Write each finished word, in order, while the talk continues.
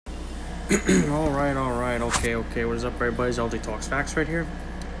Alright. Okay. What is up, everybody? LJ Talks Facts right here.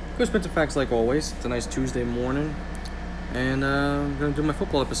 Good spit of facts like always. It's a nice Tuesday morning. And I'm going to do my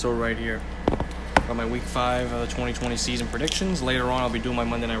football episode right here. Got my Week 5 2020 season predictions. Later on, I'll be doing my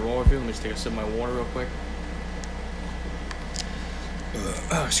Monday Night Raw review. Let me just take a sip of my water real quick.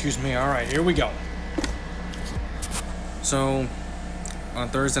 Excuse me. Alright, here we go. So, on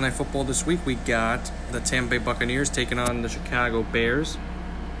Thursday Night Football this week, we got the Tampa Bay Buccaneers taking on the Chicago Bears.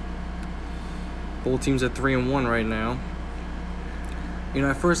 Both teams at 3-1 right now. You know,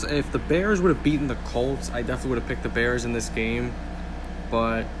 at first, if the Bears would have beaten the Colts, I definitely would have picked the Bears in this game.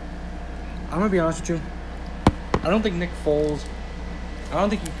 But I'm going to be honest with you. I don't think you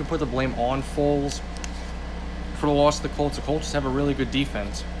can put the blame on Foles for the loss of the Colts. The Colts have a really good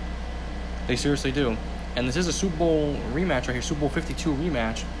defense. They seriously do. And this is a Super Bowl rematch right here, Super Bowl 52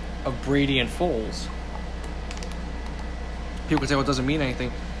 rematch of Brady and Foles. People can say, well, it doesn't mean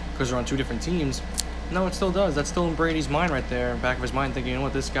anything because they're on two different teams. No, it still does. That's still in Brady's mind right there, back of his mind, thinking, you know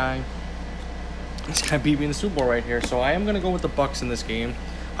what, this guy beat me in the Super Bowl right here. So I am going to go with the Bucs in this game.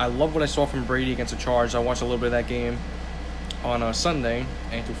 I love what I saw from Brady against the Chargers. I watched a little bit of that game on Sunday,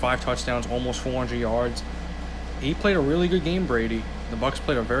 and he threw 5 touchdowns, almost 400 yards. He played a really good game, Brady. The Bucs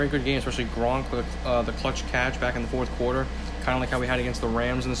played a very good game, especially Gronk with the clutch catch back in the fourth quarter, kind of like how we had against the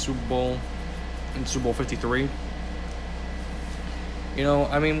Rams in the Super Bowl 53. You know,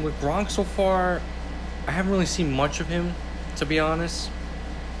 I mean, with Gronk so far, I haven't really seen much of him, to be honest.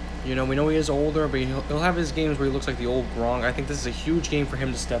 You know, we know he is older, but he'll have his games where he looks like the old Gronk. I think this is a huge game for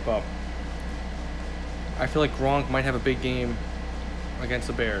him to step up. I feel like Gronk might have a big game against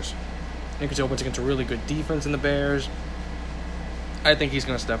the Bears. I think he's opens against a really good defense in the Bears. I think he's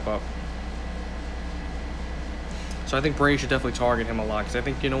going to step up. So I think Brady should definitely target him a lot, because I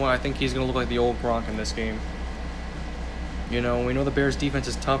think, you know what, I think he's going to look like the old Gronk in this game. You know, we know the Bears' defense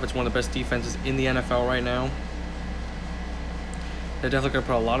is tough. It's one of the best defenses in the NFL right now. They're definitely going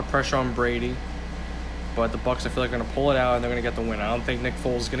to put a lot of pressure on Brady. But the Bucs, I feel like, are going to pull it out, and they're going to get the win. I don't think Nick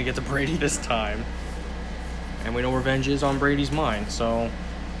Foles is going to get to Brady this time. And we know revenge is on Brady's mind. So,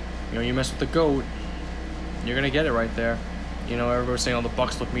 you know, you mess with the GOAT, you're going to get it right there. You know, everybody's saying, oh, the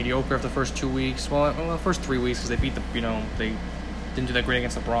Bucs look mediocre after the first 2 weeks. Well, the first 3 weeks, because they beat they didn't do that great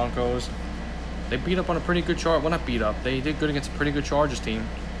against the Broncos. They beat up on a pretty good Well, not beat up. They did good against a pretty good Chargers team.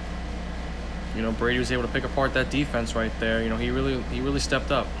 You know, Brady was able to pick apart that defense right there. You know, he really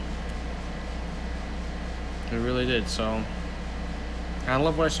stepped up. He really did. So, I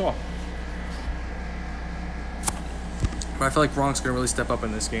love what I saw. But I feel like Gronk's going to really step up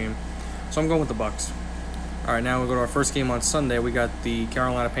in this game. So I'm going with the Bucs. All right, now we'll go to our first game on Sunday. We got the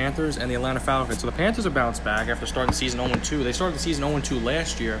Carolina Panthers and the Atlanta Falcons. So the Panthers have bounced back after starting the season 0-2. They started the season 0-2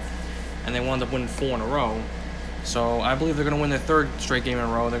 last year, and they wound up winning 4 in a row. So I believe they're going to win their 3rd straight game in a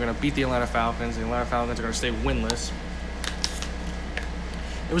row. They're going to beat the Atlanta Falcons. The Atlanta Falcons are going to stay winless.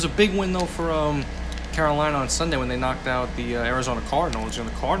 It was a big win, though, for Carolina on Sunday when they knocked out the Arizona Cardinals. And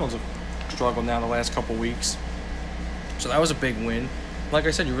the Cardinals have struggled now the last couple weeks. So that was a big win. Like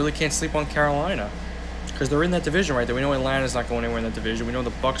I said, you really can't sleep on Carolina because they're in that division right there. We know Atlanta's not going anywhere in that division. We know the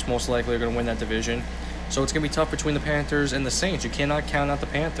Bucs most likely are going to win that division. So it's going to be tough between the Panthers and the Saints. You cannot count out the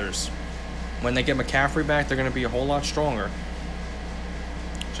Panthers. When they get McCaffrey back, they're going to be a whole lot stronger.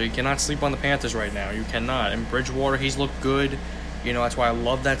 So you cannot sleep on the Panthers right now. You cannot. And Bridgewater, he's looked good. You know, that's why I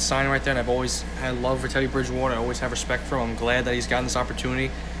love that sign right there. And I've always had love for Teddy Bridgewater. I always have respect for him. I'm glad that he's gotten this opportunity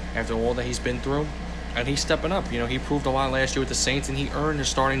after all that he's been through. And he's stepping up. You know, he proved a lot last year with the Saints, and he earned his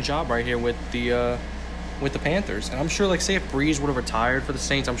starting job right here with the Panthers. And I'm sure, like, say if Breeze would have retired for the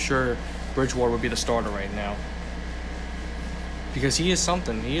Saints, I'm sure Bridgewater would be the starter right now. Because he is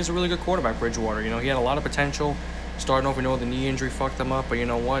something. He is a really good quarterback, Bridgewater. You know, he had a lot of potential. Starting off, we know the knee injury fucked him up, but you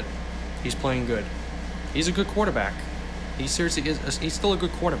know what? He's playing good. He's a good quarterback. He seriously is. He's still a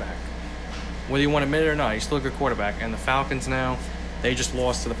good quarterback. Whether you want to admit it or not, he's still a good quarterback. And the Falcons now, they just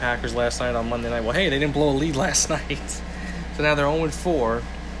lost to the Packers last night on Monday night. Well, hey, they didn't blow a lead last night. So now they're 0-4.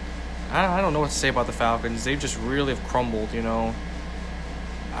 I don't know what to say about the Falcons. They just really have crumbled, you know.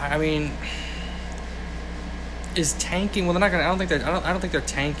 I mean, is tanking? Well, they're not gonna. I don't think they're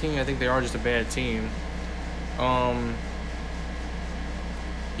tanking. I think they are just a bad team.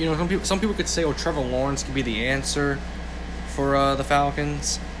 You know, some people could say, "Oh, Trevor Lawrence could be the answer for the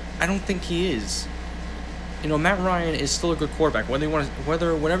Falcons." I don't think he is. You know, Matt Ryan is still a good quarterback.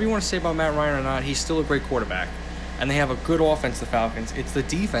 Whatever you want to say about Matt Ryan or not, he's still a great quarterback. And they have a good offense, the Falcons. It's the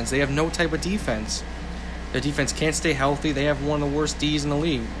defense. They have no type of defense. Their defense can't stay healthy. They have one of the worst Ds in the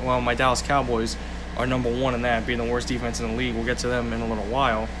league. Well, my Dallas Cowboys are number 1 in that, being the worst defense in the league. We'll get to them in a little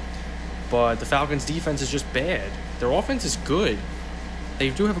while. But the Falcons' defense is just bad. Their offense is good. they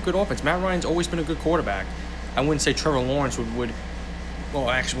do have a good offense. Matt Ryan's always been a good quarterback. I wouldn't say Trevor Lawrence would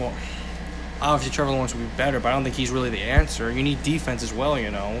obviously Trevor Lawrence would be better, but I don't think he's really the answer. You need defense as well, you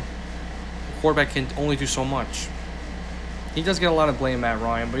know. The quarterback can only do so much. He does get a lot of blame, Matt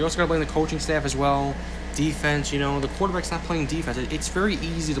Ryan, but you also got to blame the coaching staff as well. Defense, you know, the quarterback's not playing defense. It's very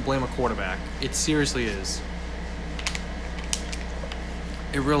easy to blame a quarterback. It seriously is.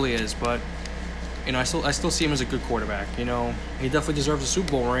 It really is, but you know, I still see him as a good quarterback. You know, he definitely deserves a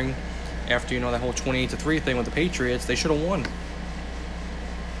Super Bowl ring after, you know, that whole 28-3 thing with the Patriots. They should have won.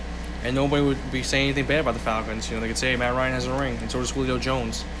 And nobody would be saying anything bad about the Falcons. You know, they could say, hey, Matt Ryan has a ring, and so does Julio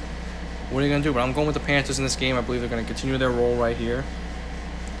Jones. What are you going to do? But I'm going with the Panthers in this game. I believe they're going to continue their role right here.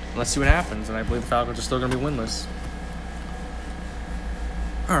 Let's see what happens, and I believe the Falcons are still going to be winless.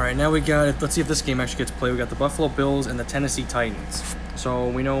 All right, now let's see if this game actually gets played. We got the Buffalo Bills and the Tennessee Titans. So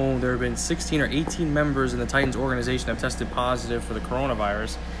we know there have been 16 or 18 members in the Titans organization that have tested positive for the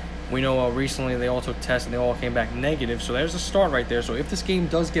coronavirus. We know recently they all took tests and they all came back negative. So there's a start right there. So if this game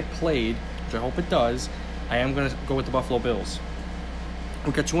does get played, which I hope it does, I am going to go with the Buffalo Bills.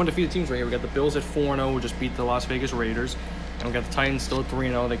 We've got two undefeated teams right here. We got the Bills at 4-0, who just beat the Las Vegas Raiders. And we got the Titans still at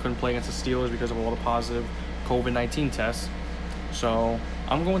 3-0. They couldn't play against the Steelers because of all the positive COVID-19 tests. So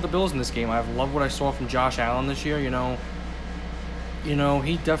I'm going with the Bills in this game. I love what I saw from Josh Allen this year. You know,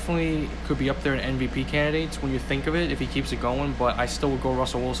 he definitely could be up there in MVP candidates when you think of it if he keeps it going. But I still would go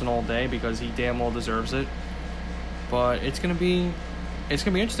Russell Wilson all day because he damn well deserves it. But it's gonna be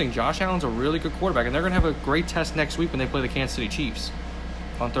interesting. Josh Allen's a really good quarterback, and they're gonna have a great test next week when they play the Kansas City Chiefs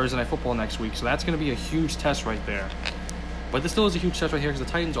on Thursday Night Football next week. So that's gonna be a huge test right there. But this still is a huge test right here because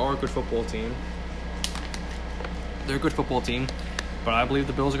the Titans are a good football team. They're a good football team, but I believe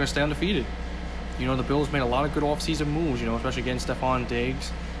the Bills are going to stay undefeated. You know, the Bills made a lot of good offseason moves, you know, especially getting Stephon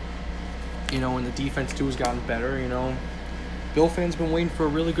Diggs. You know, and the defense, too, has gotten better, you know. Bill fans have been waiting for a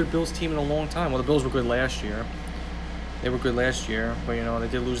really good Bills team in a long time. Well, the Bills were good last year. They were good last year, but, you know, they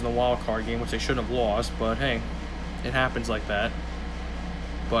did lose in the wild card game, which they shouldn't have lost. But, hey, it happens like that.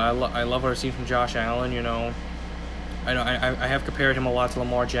 But I love what I've seen from Josh Allen, you know. I have compared him a lot to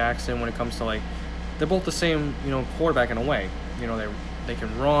Lamar Jackson when it comes to, like, they're both the same, you know, quarterback in a way. You know, they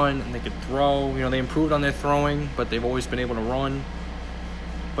can run and they can throw. You know, they improved on their throwing, but they've always been able to run.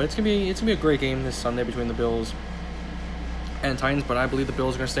 But it's gonna be a great game this Sunday between the Bills and Titans. But I believe the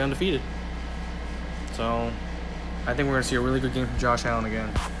Bills are gonna stay undefeated. So I think we're gonna see a really good game from Josh Allen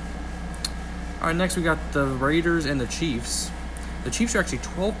again. All right, next we got the Raiders and the Chiefs. The Chiefs are actually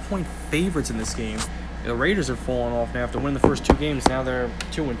 12-point favorites in this game. The Raiders have fallen off now after winning the first two games. Now they're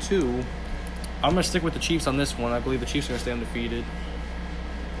 2-2. I'm going to stick with the Chiefs on this one. I believe the Chiefs are going to stay undefeated.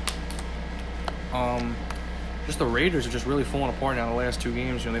 Just the Raiders are just really falling apart now in the last two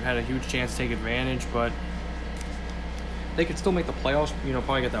games. You know, they've had a huge chance to take advantage, but they could still make the playoffs, you know,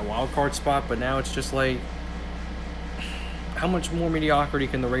 probably get that wild card spot, but now it's just like, how much more mediocrity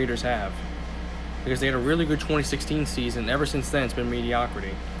can the Raiders have? Because they had a really good 2016 season. Ever since then, it's been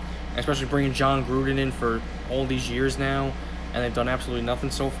mediocrity. Especially bringing John Gruden in for all these years now, and they've done absolutely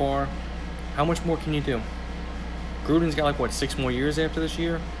nothing so far. How much more can you do? Gruden's got, like, what, 6 more years after this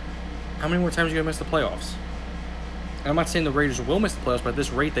year? How many more times are you going to miss the playoffs? And I'm not saying the Raiders will miss the playoffs, but at this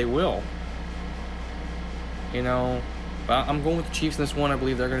rate, they will. You know, but I'm going with the Chiefs in this one. I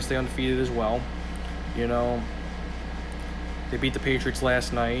believe they're going to stay undefeated as well. You know, they beat the Patriots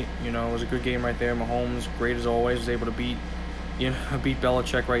last night. You know, it was a good game right there. Mahomes, great as always, was able to beat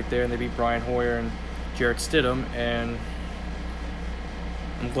Belichick right there, and they beat Brian Hoyer and Jarrett Stidham, and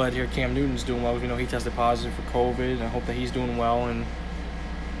I'm glad to hear Cam Newton's doing well. You know, he tested positive for COVID. I hope that he's doing well, and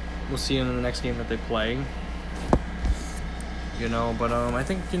we'll see him in the next game that they play. You know, but I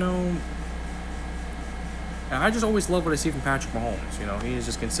think, you know, I just always love what I see from Patrick Mahomes. You know, he is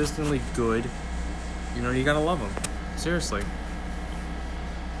just consistently good. You know, you gotta love him. Seriously.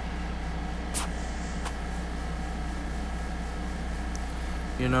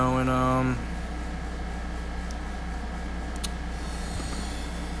 You know, and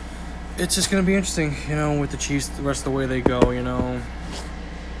it's just going to be interesting, you know, with the Chiefs the rest of the way they go, you know.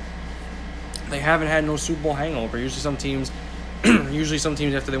 They haven't had no Super Bowl hangover. Usually some teams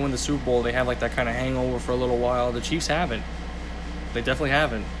after they win the Super Bowl, they have like that kind of hangover for a little while. The Chiefs haven't. They definitely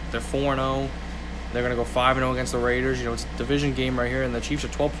haven't. They're 4-0. They're going to go 5-0 against the Raiders. You know, it's a division game right here, and the Chiefs are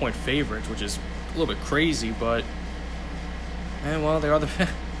 12-point favorites, which is a little bit crazy, but well, they're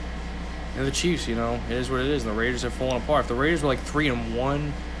the Chiefs, you know. It is what it is. And the Raiders have fallen apart. If the Raiders were like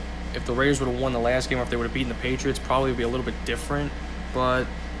 3-1, if the Raiders would have won the last game, or if they would have beaten the Patriots, probably would be a little bit different. But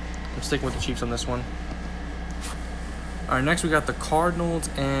I'm sticking with the Chiefs on this one. All right, next we got the Cardinals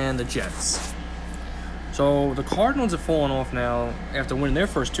and the Jets. So the Cardinals have fallen off now after winning their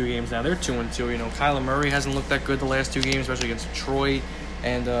first 2 games. Now they're 2-2. You know, Kyler Murray hasn't looked that good the last 2 games, especially against Detroit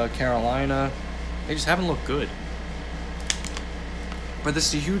and Carolina. They just haven't looked good. But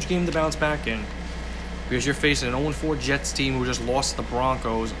this is a huge game to bounce back in because you're facing an 0-4 Jets team who just lost to the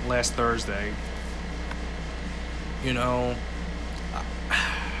Broncos last Thursday. You know,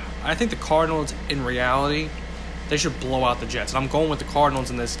 I think the Cardinals, in reality, they should blow out the Jets. And I'm going with the Cardinals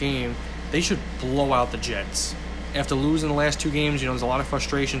in this game. They should blow out the Jets. After losing the last 2 games, you know, there's a lot of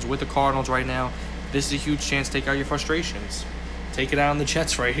frustrations with the Cardinals right now. This is a huge chance to take out your frustrations. Take it out on the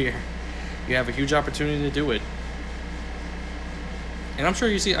Jets right here. You have a huge opportunity to do it. And I'm sure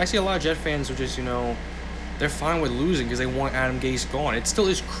I see a lot of Jet fans who just, you know, they're fine with losing because they want Adam Gase gone. It still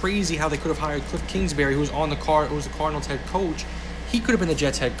is crazy how they could have hired Cliff Kingsbury, who was the Cardinals head coach. He could have been the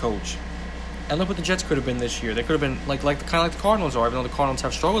Jets head coach. And look what the Jets could have been this year. They could have been kind of like the Cardinals are. Even though the Cardinals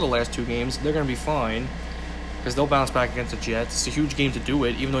have struggled the last 2 games, they're going to be fine because they'll bounce back against the Jets. It's a huge game to do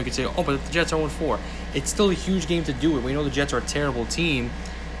it, even though you could say, oh, but the Jets are 0-4. It's still a huge game to do it. We know the Jets are a terrible team,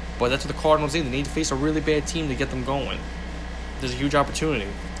 but that's what the Cardinals need. They need to face a really bad team to get them going. There's a huge opportunity.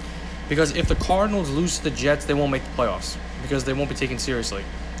 Because if the Cardinals lose to the Jets, they won't make the playoffs because they won't be taken seriously.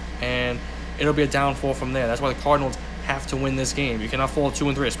 And it'll be a downfall from there. That's why the Cardinals have to win this game. You cannot fall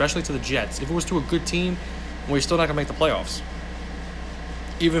 2-3, especially to the Jets. If it was to a good team, well, you're still not going to make the playoffs.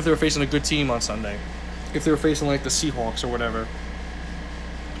 Even if they were facing a good team on Sunday. If they were facing like the Seahawks or whatever.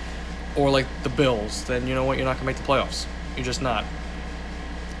 Or like the Bills, then you know what? You're not going to make the playoffs. You're just not.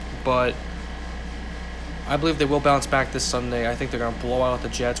 But I believe they will bounce back this Sunday. I think they're going to blow out the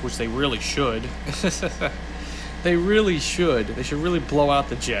Jets, which they really should. They really should. They should really blow out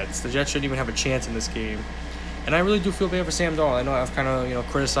the Jets. The Jets shouldn't even have a chance in this game. And I really do feel bad for Sam Darnold. I know I've kind of, you know,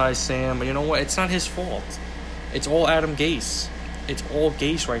 criticized Sam, but you know what? It's not his fault. It's all Adam Gase. It's all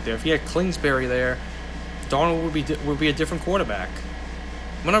Gase right there. If he had Kingsbury there, Darnold would be a different quarterback.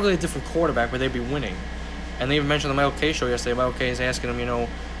 Well, not really a different quarterback, but they'd be winning. And they even mentioned on the Michael Kay show yesterday. Michael Kay is asking him, you know,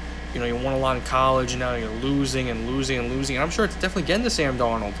 you won a lot in college, and now you're losing and losing and losing. And I'm sure it's definitely getting to Sam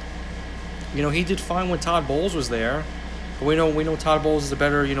Darnold. You know, he did fine when Todd Bowles was there, but we know Todd Bowles is a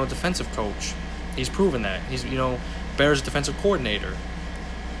better, you know, defensive coach. He's proven that. He's, you know, better as a defensive coordinator.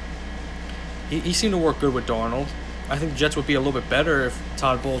 He seemed to work good with Darnold. I think the Jets would be a little bit better if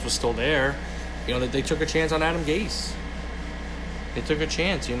Todd Bowles was still there. You know, they took a chance on Adam Gase. They took a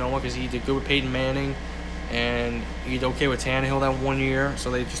chance, you know, because he did good with Peyton Manning, and he did okay with Tannehill that 1 year.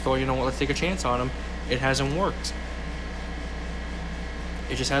 So they just thought, you know what, let's take a chance on him. It hasn't worked.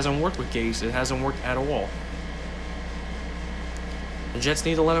 It just hasn't worked with Gase. It hasn't worked at all. The Jets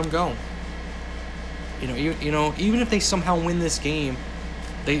need to let him go. Even if they somehow win this game,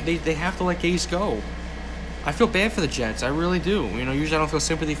 they have to let Gase go. I feel bad for the Jets. I really do. You know, usually I don't feel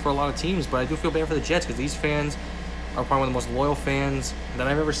sympathy for a lot of teams, but I do feel bad for the Jets because these fans are probably one of the most loyal fans that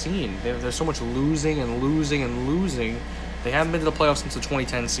I've ever seen. There's so much losing and losing and losing. They haven't been to the playoffs since the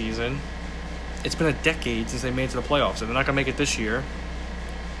 2010 season. It's been a decade since they made it to the playoffs, and they're not going to make it this year.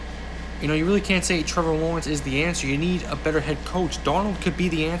 You know, you really can't say Trevor Lawrence is the answer. You need a better head coach. Darnold could be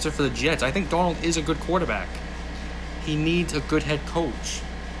the answer for the Jets. I think Darnold is a good quarterback. He needs a good head coach.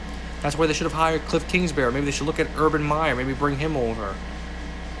 That's why they should have hired Cliff Kingsbury. Maybe they should look at Urban Meyer. Maybe bring him over.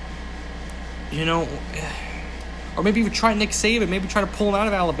 You know, or maybe even try Nick Saban. Maybe try to pull him out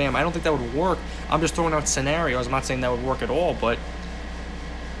of Alabama. I don't think that would work. I'm just throwing out scenarios. I'm not saying that would work at all, but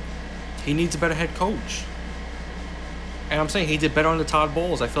he needs a better head coach. And I'm saying he did better under Todd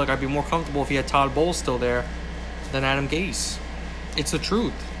Bowles. I feel like I'd be more comfortable if he had Todd Bowles still there than Adam Gase. It's the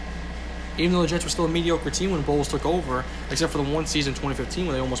truth. Even though the Jets were still a mediocre team when Bowles took over, except for the one season, 2015,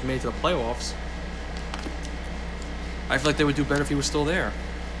 when they almost made it to the playoffs, I feel like they would do better if he was still there.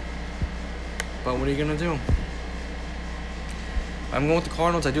 But what are you going to do? I'm going with the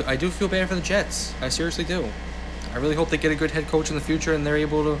Cardinals. I do feel bad for the Jets. I seriously do. I really hope they get a good head coach in the future and they're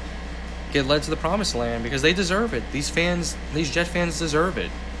able to get led to the promised land because they deserve it. These Jet fans deserve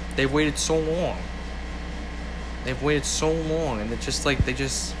it. They've waited so long. And it's just like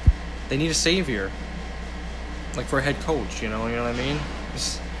they need a savior. Like for a head coach, you know what I mean?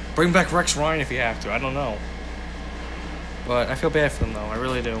 Just bring back Rex Ryan if you have to. I don't know. But I feel bad for them though. I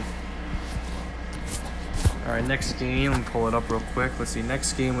really do. Alright, next game. Let me pull it up real quick. Let's see.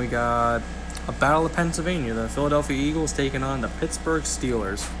 Next game we got a Battle of Pennsylvania. The Philadelphia Eagles taking on the Pittsburgh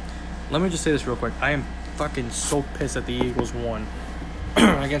Steelers. Let me just say this real quick. I am fucking so pissed that the Eagles won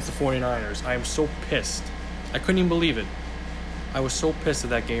against the 49ers. I am so pissed. I couldn't even believe it. I was so pissed at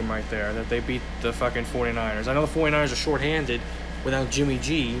that game right there that they beat the fucking 49ers. I know the 49ers are shorthanded without Jimmy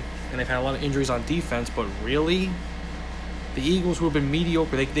G, and they've had a lot of injuries on defense, but really? The Eagles, who have been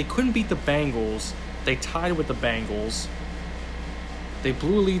mediocre, they couldn't beat the Bengals They tied with the Bengals. They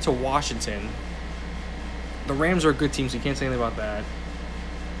blew a lead to Washington. The Rams are a good team, so you can't say anything about that.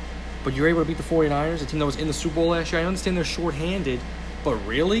 But you're able to beat the 49ers, a team that was in the Super Bowl last year. I understand they're shorthanded, but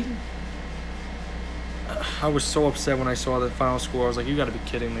really? I was so upset when I saw the final score. I was like, you got to be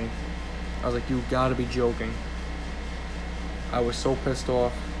kidding me. I was like, you got to be joking. I was so pissed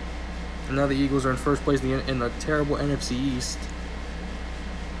off. And now the Eagles are in first place in the terrible NFC East.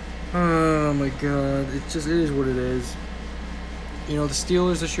 Oh, my God. It is what it is. You know, the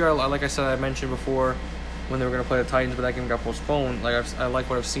Steelers this year, like I said, I mentioned before, when they were going to play the Titans, but that game got postponed. I like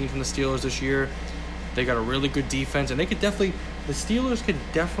what I've seen from the Steelers this year. They got a really good defense, and the Steelers could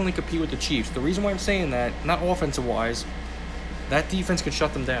definitely compete with the Chiefs. The reason why I'm saying that, not offensive-wise, that defense could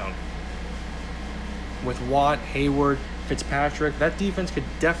shut them down. With Watt, Hayward, Fitzpatrick, that defense could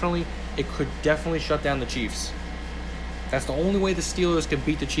definitely shut down the Chiefs. That's the only way the Steelers can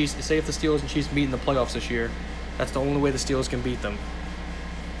beat the Chiefs. Say if the Steelers and Chiefs meet in the playoffs this year, that's the only way the Steelers can beat them.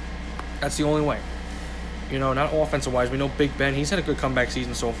 That's the only way. You know, not offensive-wise. We know Big Ben, he's had a good comeback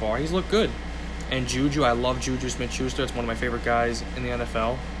season so far. He's looked good. And Juju, I love Juju Smith-Schuster. It's one of my favorite guys in the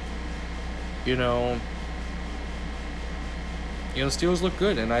NFL. You know, the Steelers look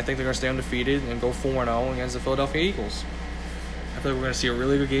good, and I think they're going to stay undefeated and go 4-0 against the Philadelphia Eagles. I feel like we're going to see a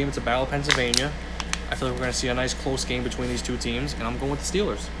really good game. It's a battle of Pennsylvania. I feel like we're going to see a nice close game between these two teams, and I'm going with the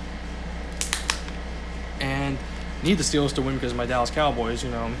Steelers. And need the Steelers to win because of my Dallas Cowboys, you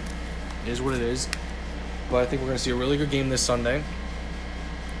know, is what it is. But I think we're going to see a really good game this Sunday.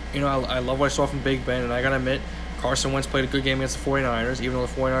 You know, I love what I saw from Big Ben, and I got to admit, Carson Wentz played a good game against the 49ers. Even though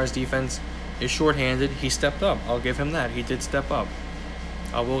the 49ers defense is shorthanded, he stepped up. I'll give him that. He did step up.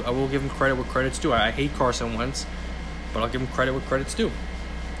 I will give him credit where credit's due. I hate Carson Wentz, but I'll give him credit where credit's due.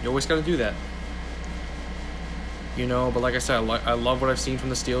 You always got to do that. You know, but like I said, I love what I've seen from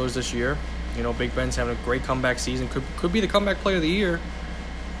the Steelers this year. You know, Big Ben's having a great comeback season. Could be the comeback player of the year.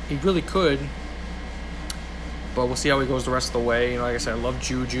 He really could. But we'll see how he goes the rest of the way. You know, like I said, I love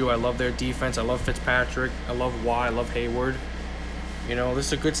Juju. I love their defense. I love Fitzpatrick. I love Watt. I love Hayward. You know, this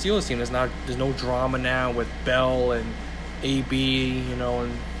is a good Steelers team. There's no drama now with Bell and AB, you know.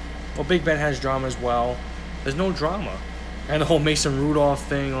 And Big Ben has drama as well. There's no drama. And the whole Mason Rudolph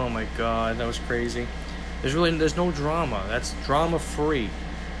thing, oh, my God, that was crazy. There's no drama. That's drama-free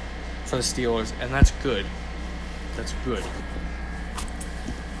for the Steelers, and that's good. That's good.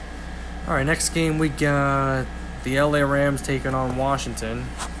 All right, next game we got the LA Rams taking on Washington.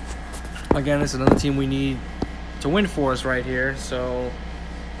 Again, this is another team we need to win for us right here. So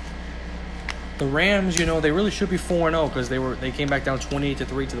the Rams, you know, they really should be 4-0 because they came back down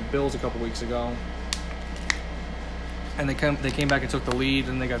 28-3 to the Bills a couple weeks ago, and they came back and took the lead,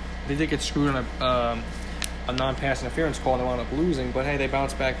 and they did get screwed on a non-pass interference call, and they wound up losing. But hey, they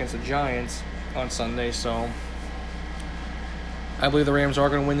bounced back against the Giants on Sunday, so I believe the Rams are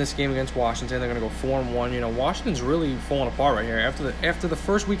going to win this game against Washington. They're going to go 4-1. You know, Washington's really falling apart right here. After the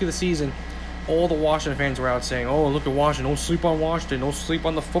first week of the season, all the Washington fans were out saying, "Oh, look at Washington! Don't sleep on Washington! Don't sleep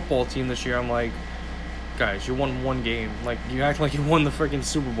on the football team this year." I'm like, guys, you won one game. Like, you act like you won the freaking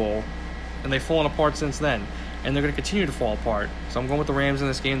Super Bowl, and they've fallen apart since then, and they're going to continue to fall apart. So I'm going with the Rams in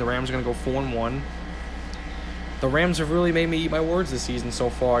this game. The Rams are going to go 4-1. The Rams have really made me eat my words this season so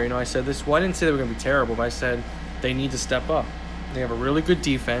far. You know, I said this. Well, I didn't say they were going to be terrible, but I said they need to step up. They have a really good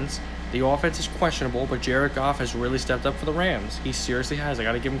defense. The offense is questionable, but Jared Goff has really stepped up for the Rams. He seriously has. I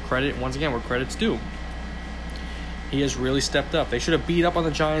got to give him credit, once again, where credit's due. He has really stepped up. They should have beat up on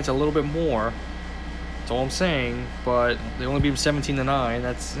the Giants a little bit more. That's all I'm saying. But they only beat them 17-9.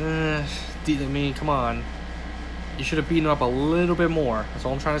 That's, I mean, come on. You should have beaten them up a little bit more. That's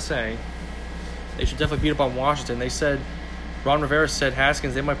all I'm trying to say. They should definitely beat up on Washington. They said, Ron Rivera said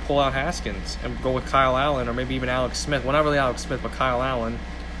Haskins, they might pull out Haskins and go with Kyle Allen or maybe even Alex Smith. Well, not really Alex Smith, but Kyle Allen.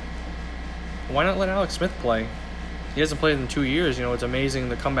 Why not let Alex Smith play? He hasn't played in 2 years. You know, it's amazing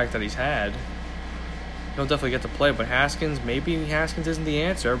the comeback that he's had. He'll definitely get to play, but maybe Haskins isn't the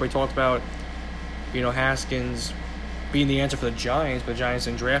answer. Everybody talked about, you know, Haskins being the answer for the Giants, but the Giants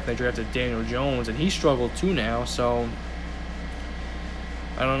didn't draft. They drafted Daniel Jones, and he struggled too now, so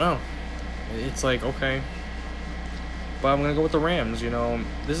I don't know. It's like, okay. But I'm going to go with the Rams, you know.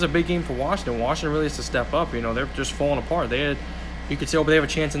 This is a big game for Washington. Washington really has to step up, you know. They're just falling apart. You could say, oh, but they have a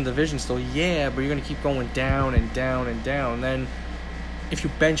chance in the division still. Yeah, but you're going to keep going down and down and down. And then if you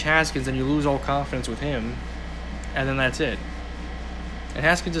bench Haskins, then you lose all confidence with him. And then that's it. And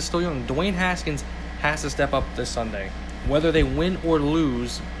Haskins is still young. Dwayne Haskins has to step up this Sunday. Whether they win or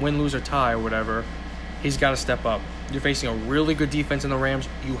lose, lose, or tie, or whatever, he's got to step up. You're facing a really good defense in the Rams.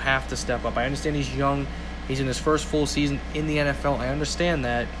 You have to step up. I understand he's young. He's in his first full season in the NFL. I understand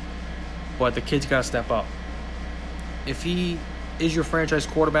that. but the kid's got to step up. If he is your franchise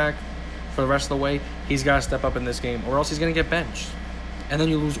quarterback for the rest of the way, he's got to step up in this game, or else he's going to get benched. And then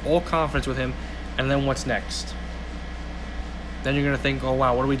you lose all confidence with him, and then what's next? Then you're going to think, oh,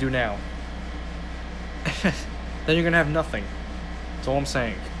 wow, what do we do now? Then you're going to have nothing. That's all I'm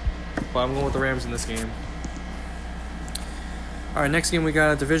saying. But I'm going with the Rams in this game. All right, next game we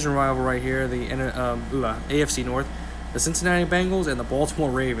got a division rival right here, the AFC North. The Cincinnati Bengals and the Baltimore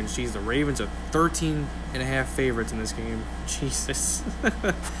Ravens. Jeez, the Ravens are 13.5 favorites in this game. Jesus.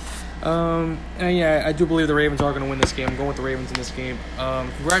 And yeah, I do believe the Ravens are going to win this game. I'm going with the Ravens in this game.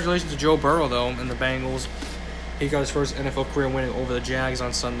 Congratulations to Joe Burrow, though, and the Bengals. He got his first NFL career winning over the Jags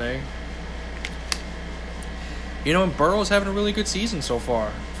on Sunday. You know, Burrow's having a really good season so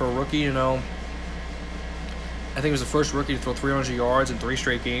far. For a rookie, you know, I think he was the first rookie to throw 300 yards in 3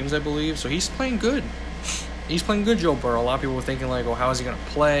 straight games, I believe. So he's playing good. He's playing good, Joe Burrow. A lot of people were thinking, like, oh, how is he going to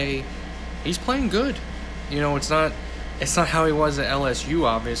play? He's playing good. You know, it's not how he was at LSU,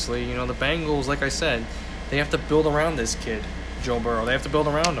 obviously. You know, the Bengals, like I said, they have to build around this kid, Joe Burrow. They have to build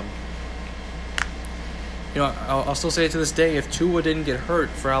around him. You know, I'll still say it to this day, if Tua didn't get hurt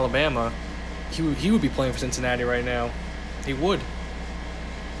for Alabama, he would be playing for Cincinnati right now. He would.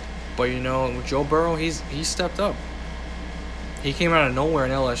 But, you know, with Joe Burrow, he's stepped up. He came out of nowhere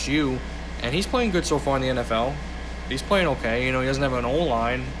in LSU, and he's playing good so far in the NFL. He's playing okay. You know, he doesn't have an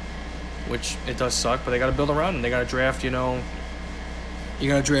O-line, which it does suck, but they got to build around him. They got to draft, you know, you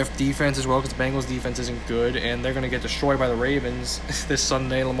got to draft defense as well, because the Bengals' defense isn't good, and they're going to get destroyed by the Ravens this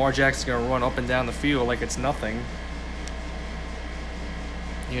Sunday. Lamar Jackson's going to run up and down the field like it's nothing.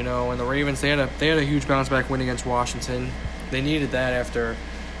 You know, and the Ravens, they had a huge bounce-back win against Washington. They needed that after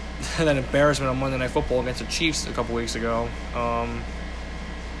that embarrassment on Monday Night Football against the Chiefs a couple weeks ago.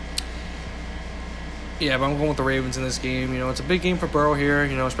 Yeah, but I'm going with the Ravens in this game. You know, it's a big game for Burrow here,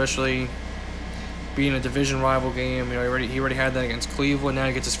 you know, especially being a division rival game. You know, he already had that against Cleveland. Now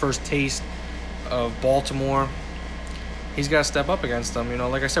he gets his first taste of Baltimore. He's got to step up against them. You know,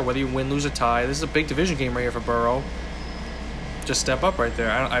 like I said, whether you win, lose, or tie, this is a big division game right here for Burrow. Just step up right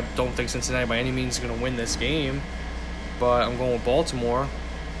there. I don't think Cincinnati by any means is going to win this game, but I'm going with Baltimore.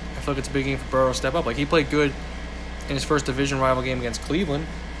 I feel like it's a big game for Burrow to step up. Like, he played good in his first division rival game against Cleveland.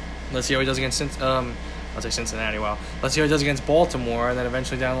 Let's see how he does against Cincinnati. Wow. Let's see how he does against Baltimore, and then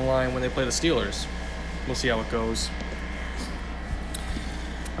eventually down the line when they play the Steelers. We'll see how it goes.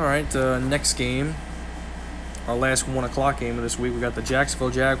 All right, next game, our last 1 o'clock game of this week, we got the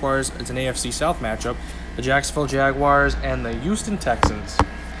Jacksonville Jaguars. It's an AFC South matchup. The Jacksonville Jaguars and the Houston Texans.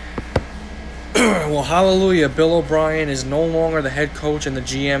 Well, hallelujah, Bill O'Brien is no longer the head coach and the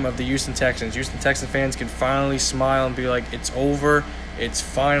GM of the Houston Texans. Houston Texans fans can finally smile and be like, it's over. It's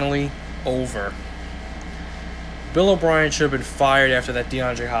finally over. Bill O'Brien should have been fired after that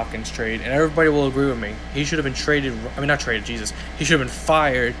DeAndre Hopkins trade, and everybody will agree with me. He should have been He should have been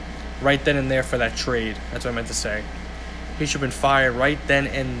fired right then and there for that trade. That's what I meant to say. He should have been fired right then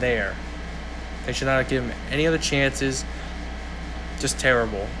and there. They should not have given him any other chances. Just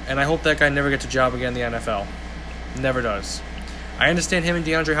terrible. And I hope that guy never gets a job again in the NFL. Never does. I understand him and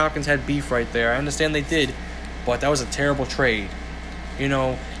DeAndre Hopkins had beef right there. I understand they did, but that was a terrible trade. You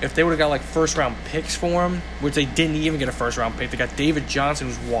know, if they would have got like first-round picks for him, which they didn't even get a first-round pick. They got David Johnson,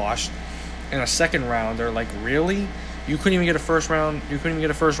 who's washed, and a second-rounder. Like, really? You couldn't even get a first-round? You couldn't even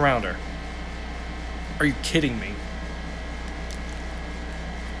get a first-rounder? Are you kidding me?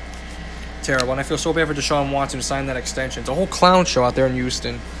 Terrible. And I feel so bad for Deshaun Watson to sign that extension. It's a whole clown show out there in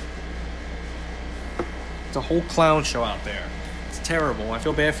Houston. It's a whole clown show out there. It's terrible. I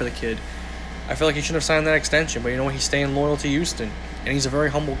feel bad for the kid. I feel like he shouldn't have signed that extension, but you know what? He's staying loyal to Houston. And he's a very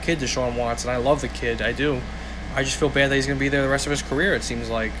humble kid, Deshaun Watson. I love the kid. I do. I just feel bad that he's going to be there the rest of his career, it seems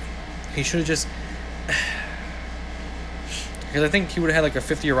like. He should have just... Because I think he would have had like a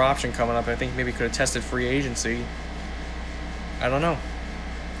 50-year option coming up. I think maybe he could have tested free agency. I don't know.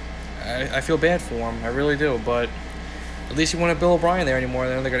 I feel bad for him. I really do. But at least he won't have Bill O'Brien there anymore.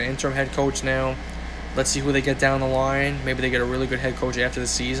 They got an interim head coach now. Let's see who they get down the line. Maybe they get a really good head coach after the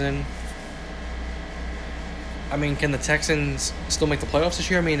season. I mean, can the Texans still make the playoffs this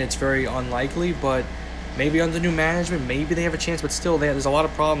year? I mean, it's very unlikely, but maybe under new management, maybe they have a chance. But still, there's a lot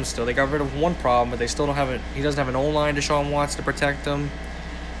of problems still. They got rid of one problem, but they still don't have it. He doesn't have an O-line, Deshaun Watson, to protect him.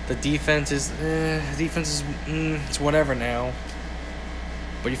 The defense is, it's whatever now.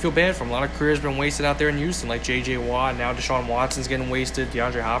 But you feel bad for him. A lot of careers have been wasted out there in Houston, like J.J. Watt. Now Deshaun Watson's getting wasted.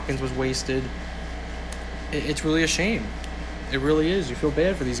 DeAndre Hopkins was wasted. It's really a shame. It really is. You feel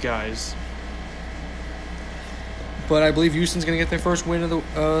bad for these guys. But I believe Houston's going to get their first win of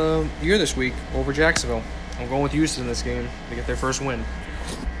the year this week over Jacksonville. I'm going with Houston in this game to get their first win.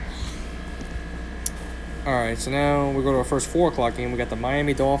 All right, so now we go to our first 4 o'clock game. We got the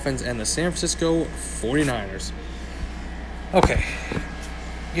Miami Dolphins and the San Francisco 49ers. Okay.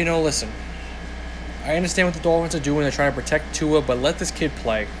 Listen. I understand what the Dolphins are doing. They're trying to protect Tua, but let this kid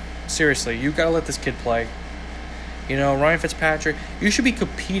play. Seriously, you got to let this kid play. Ryan Fitzpatrick, you should be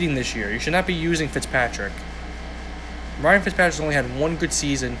competing this year. You should not be using Fitzpatrick. Ryan Fitzpatrick's only had one good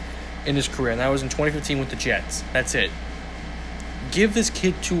season in his career, and that was in 2015 with the Jets. That's it. Give this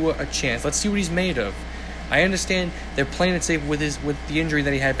kid Tua a chance. Let's see what he's made of. I understand they're playing it safe with the injury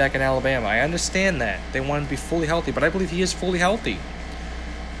that he had back in Alabama. I understand that. They want him to be fully healthy, but I believe he is fully healthy.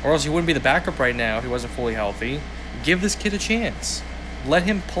 Or else he wouldn't be the backup right now if he wasn't fully healthy. Give this kid a chance. Let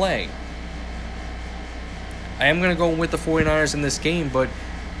him play. I am going to go with the 49ers in this game, but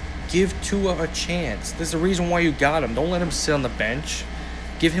give Tua a chance. There's a reason why you got him. Don't let him sit on the bench.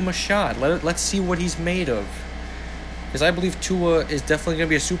 Give him a shot. Let's see what he's made of. Because I believe Tua is definitely going to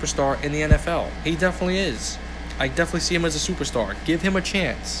be a superstar in the NFL. He definitely is. I definitely see him as a superstar. Give him a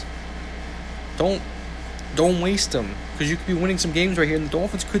chance. Don't waste him. Because you could be winning some games right here, and the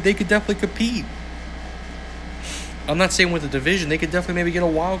Dolphins could definitely compete. I'm not saying with the division. They could definitely maybe get a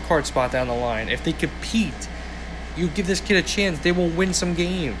wild card spot down the line. If they compete, you give this kid a chance, they will win some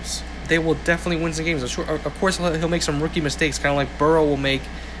games. They will definitely win some games. Of course, he'll make some rookie mistakes, kind of like Burrow will make,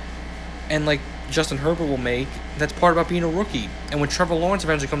 and like Justin Herbert will make. That's part about being a rookie. And when Trevor Lawrence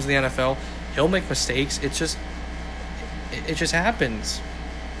eventually comes to the NFL, he'll make mistakes. It just happens.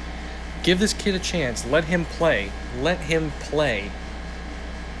 Give this kid a chance. Let him play. Let him play.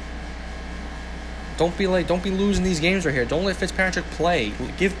 Don't be losing these games right here. Don't let Fitzpatrick play.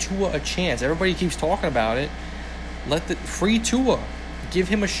 Give Tua a chance. Everybody keeps talking about it. Free Tua. Give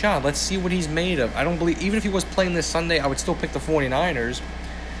him a shot. Let's see what he's made of. I don't believe, even if he was playing this Sunday, I would still pick the 49ers.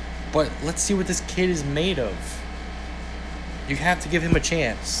 But let's see what this kid is made of. You have to give him a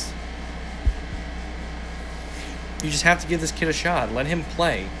chance. You just have to give this kid a shot. Let him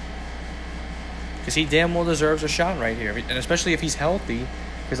play. Because he damn well deserves a shot right here. And especially if he's healthy.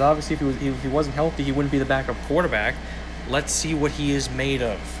 Because obviously if he wasn't healthy, he wouldn't be the backup quarterback. Let's see what he is made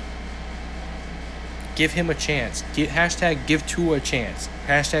of. Give him a chance. Hashtag give Tua a chance.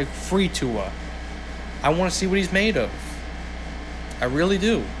 Hashtag free Tua. I want to see what he's made of. I really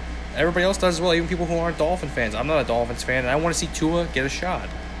do. Everybody else does as well, even people who aren't Dolphin fans. I'm not a Dolphins fan, and I want to see Tua get a shot.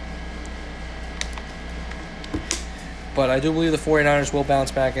 But I do believe the 49ers will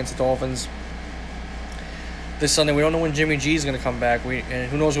bounce back against the Dolphins this Sunday. We don't know when Jimmy G is going to come back. And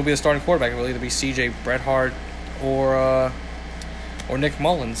who knows who will be the starting quarterback. It will either be C.J. Beathard or Nick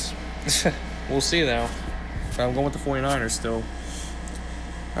Mullins. We'll see now. But I'm going with the 49ers still.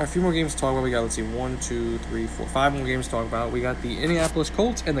 All right, a few more games to talk about. We got, 5 more games to talk about. We got the Indianapolis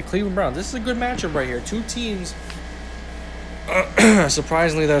Colts and the Cleveland Browns. This is a good matchup right here. Two teams,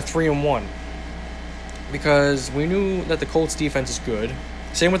 surprisingly, they're 3-1. Because we knew that the Colts defense is good.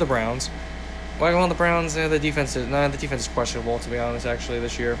 Same with the Browns. Well, the Browns, the defense is questionable, to be honest, actually,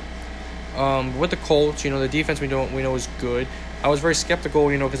 this year. With the Colts, the defense we know is good. I was very skeptical,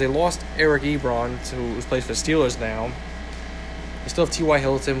 because they lost Eric Ebron, who plays for the Steelers now. They still have T.Y.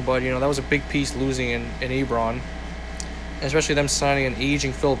 Hilton, but, that was a big piece losing in Ebron. And especially them signing an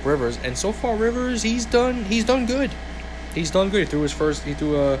aging Phillip Rivers. And so far, Rivers, he's done good. He's done good. He threw his 400th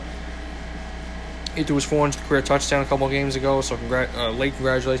career touchdown a couple of games ago, so late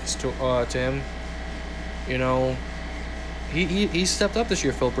congratulations to him. He stepped up this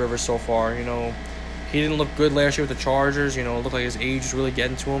year, Phillip Rivers, so far. He didn't look good last year with the Chargers. It looked like his age was really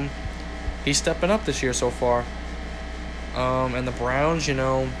getting to him. He's stepping up this year so far. And the Browns,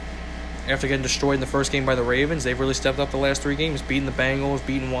 after getting destroyed in the first game by the Ravens, they've really stepped up the last 3 games, beating the Bengals,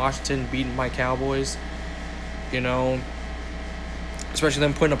 beating Washington, beating my Cowboys. Especially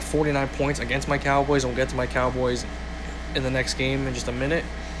them putting up 49 points against my Cowboys. We'll get to my Cowboys in the next game in just a minute.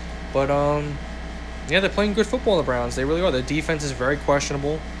 But, they're playing good football, the Browns. They really are. The defense is very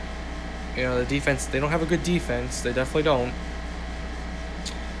questionable. The defense, they don't have a good defense. They definitely don't.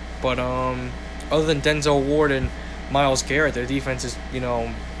 But, other than Denzel Ward and Myles Garrett, their defense is,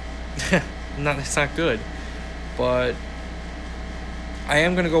 it's not good. But I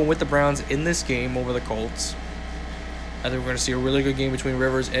am going to go with the Browns in this game over the Colts. I think we're going to see a really good game between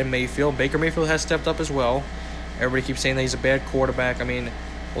Rivers and Mayfield. Baker Mayfield has stepped up as well. Everybody keeps saying that he's a bad quarterback. I mean,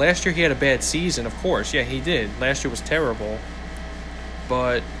 last year he had a bad season, of course. Yeah, he did. Last year was terrible.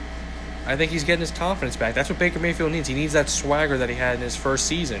 But I think he's getting his confidence back. That's what Baker Mayfield needs. He needs that swagger that he had in his first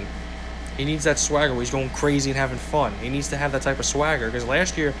season. He needs that swagger where he's going crazy and having fun. He needs to have that type of swagger. Because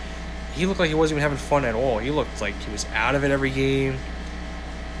last year, he looked like he wasn't even having fun at all. He looked like he was out of it every game.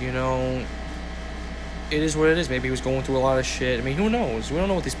 It is what it is. Maybe he was going through a lot of shit. I mean, who knows? We don't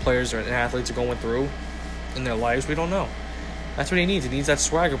know what these players and athletes are going through. in their lives? We don't know. That's what he needs. He needs that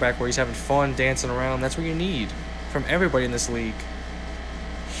swagger back where he's having fun, dancing around. That's what you need from everybody in this league.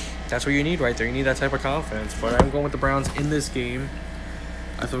 That's what you need right there. You need that type of confidence. But I'm going with the Browns in this game.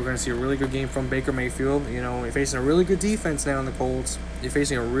 I thought we're going to see a really good game from Baker Mayfield. You know, you're facing a really good defense now in the Colts. You're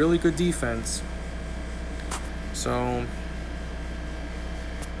facing a really good defense. So,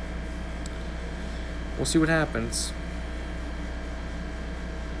 we'll see what happens.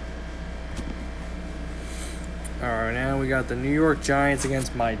 All right, now we got the New York Giants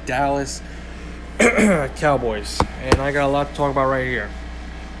against my Dallas Cowboys. And I got a lot to talk about right here.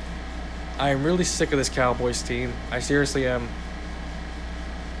 I am really sick of this Cowboys team. I seriously am.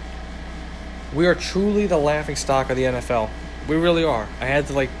 We are truly the laughingstock of the NFL. We really are. I had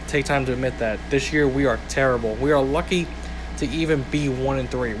to take time to admit that. This year we are terrible. We are lucky to even be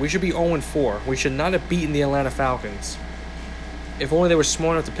 1-3. We should be 0-4. We should not have beaten the Atlanta Falcons. If only they were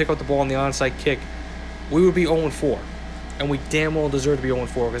smart enough to pick up the ball on the onside kick, we would be 0-4. And we damn well deserve to be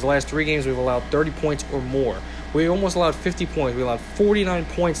 0-4 because the last 3 games we've allowed 30 points or more. We almost allowed 50 points. We allowed 49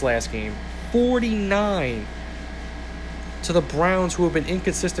 points last game. 49 to the Browns, who have been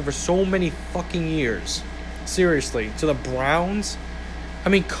inconsistent for so many fucking years. Seriously, to the Browns? I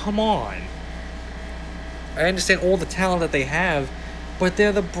mean, come on. I understand all the talent that they have, but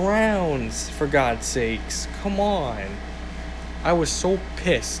they're the Browns, for God's sakes. Come on. I was so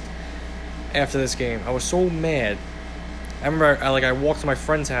pissed after this game. I was so mad. I remember I walked to my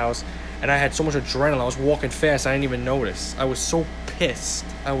friend's house, and I had so much adrenaline. I was walking fast, I didn't even notice. I was so pissed.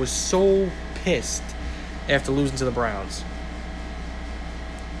 I was so pissed after losing to the Browns.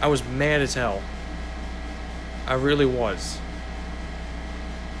 I was mad as hell. I really was.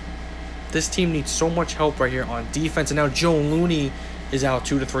 This team needs so much help right here on defense. And now Joe Looney is out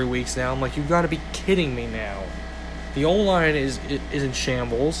 2 to 3 weeks now. I'm like, you got to be kidding me now. The O-line is in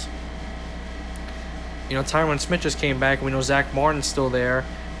shambles. You know, Tyron Smith just came back, and we know Zach Martin's still there.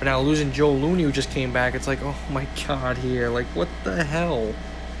 But now losing Joe Looney, who just came back, it's like, oh my God, here. Like, what the hell?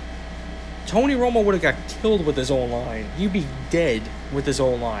 Tony Romo would have got killed with his O-line. He'd be dead with his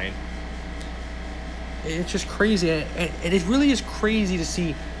O-line. It's just crazy. And it really is crazy to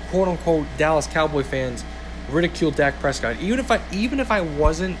see, quote-unquote, Dallas Cowboy fans ridicule Dak Prescott. Even if I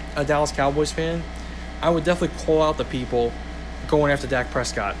wasn't a Dallas Cowboys fan, I would definitely call out the people going after Dak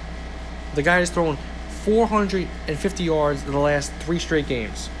Prescott. The guy has thrown 450 yards in the last 3 straight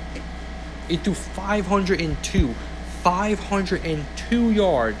games. He threw 502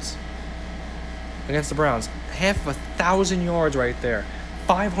 yards against the Browns. Half of 1,000 yards right there.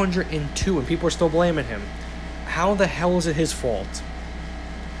 502, and people are still blaming him. How the hell is it his fault?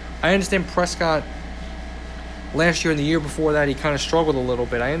 I understand Prescott last year and the year before that, he kind of struggled a little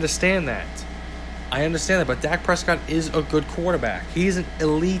bit. I understand that. But Dak Prescott is a good quarterback. He's an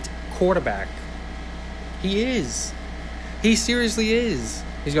elite quarterback. He is. He seriously is.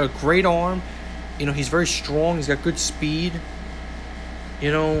 He's got a great arm. You know, he's very strong. He's got good speed.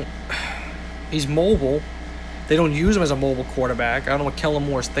 You know, he's mobile. They don't use him as a mobile quarterback. I don't know what Kellen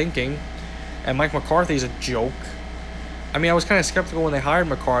Moore's thinking. And Mike McCarthy's a joke. I mean, I was kind of skeptical when they hired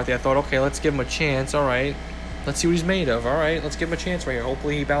McCarthy. I thought, okay, let's give him a chance. All right. Let's see what he's made of. All right, let's give him a chance right here.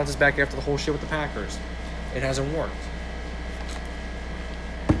 Hopefully he bounces back after the whole shit with the Packers. It hasn't worked.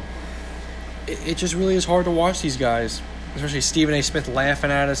 It just really is hard to watch these guys. Especially Stephen A. Smith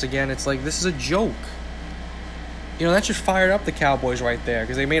laughing at us again. It's like, this is a joke. You know, that just fired up the Cowboys right there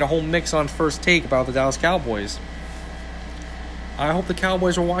because they made a whole mix on First Take about the Dallas Cowboys. I hope the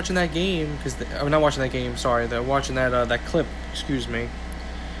Cowboys were watching that game because I'm not watching that game. Sorry, they're watching that clip. Excuse me.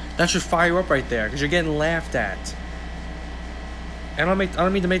 That should fire you up right there because you're getting laughed at. And I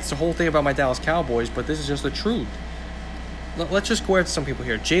don't mean to make this a whole thing about my Dallas Cowboys, but this is just the truth. Let's just go after some people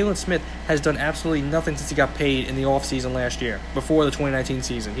here. Jalen Smith has done absolutely nothing since he got paid in the offseason last year, before the 2019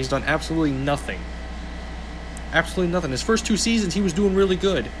 season. He's done absolutely nothing. Absolutely nothing. His first 2 seasons, he was doing really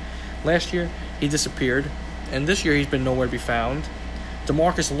good. Last year, he disappeared. And this year, he's been nowhere to be found.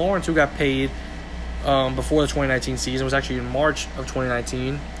 DeMarcus Lawrence, who got paid before the 2019 season, was actually in March of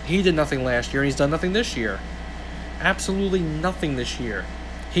 2019. He did nothing last year, and he's done nothing this year. Absolutely nothing this year.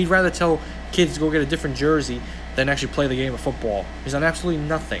 He'd rather tell kids to go get a different jersey than actually play the game of football. He's done absolutely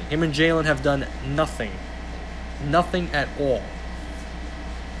nothing. Him and Jalen have done nothing. Nothing at all.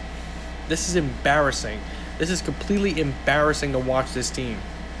 This is embarrassing. This is completely embarrassing to watch this team.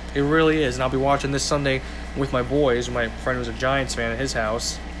 It really is. And I'll be watching this Sunday with my boys. My friend was a Giants fan at his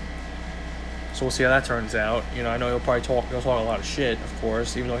house. So we'll see how that turns out. You know, I know he'll talk a lot of shit, of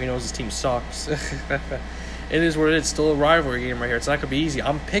course, even though he knows his team sucks. It is what it is. It's still a rivalry game right here. It's not going to be easy.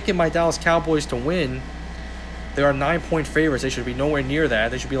 I'm picking my Dallas Cowboys to win. They are 9-point favorites. They should be nowhere near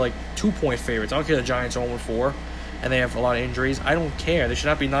that. They should be like 2-point favorites. I don't care the Giants are 0-4 and they have a lot of injuries. I don't care. They should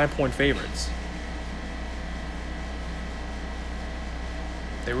not be 9-point favorites.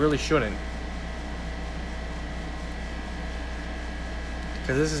 They really shouldn't.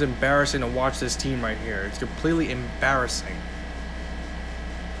 Because this is embarrassing to watch this team right here. It's completely embarrassing.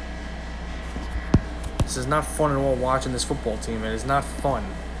 This is not fun at all watching this football team. It is not fun.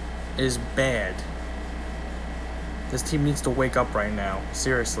 It is bad. This team needs to wake up right now.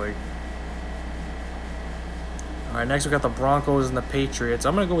 Seriously. Alright, next we got the Broncos and the Patriots.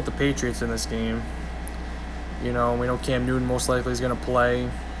 I'm going to go with the Patriots in this game. You know, we know Cam Newton most likely is going to play.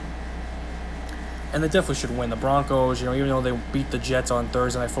 And they definitely should win. The Broncos, you know, even though they beat the Jets on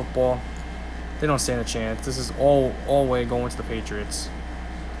Thursday Night Football, they don't stand a chance. This is all way going to the Patriots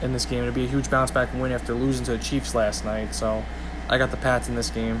in this game. It'll be a huge bounce-back win after losing to the Chiefs last night. So I got the Pats in this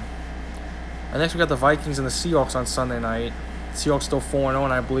game. And next we got the Vikings and the Seahawks on Sunday night. Seahawks still 4-0,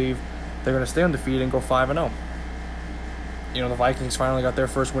 and I believe they're going to stay undefeated and go 5-0. You know, the Vikings finally got their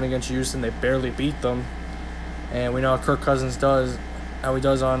first win against Houston. They barely beat them. And we know how Kirk Cousins does, how he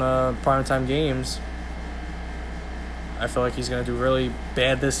does on primetime games. I feel like he's going to do really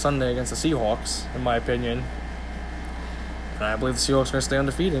bad this Sunday against the Seahawks, in my opinion. And I believe the Seahawks are going to stay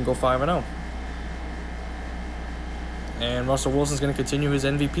undefeated and go 5-0. And Russell Wilson's going to continue his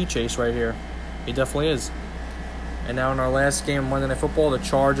MVP chase right here. He definitely is. And now in our last game of Monday Night Football, the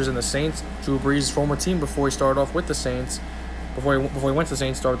Chargers and the Saints. Drew Brees' former team before he started off with the Saints. Before he went to the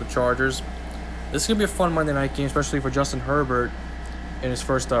Saints, started with the Chargers. This is going to be a fun Monday night game, especially for Justin Herbert in his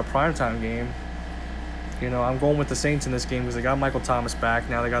first primetime game. You know, I'm going with the Saints in this game because they got Michael Thomas back.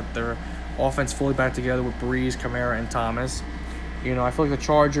 Now they got their offense fully back together with Brees, Kamara, and Thomas. You know, I feel like the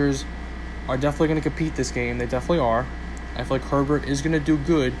Chargers are definitely going to compete this game. They definitely are. I feel like Herbert is going to do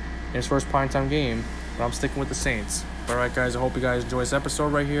good in his first primetime game, but I'm sticking with the Saints. All right, guys, I hope you guys enjoy this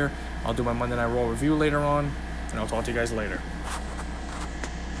episode right here. I'll do my Monday Night Raw review later on, and I'll talk to you guys later.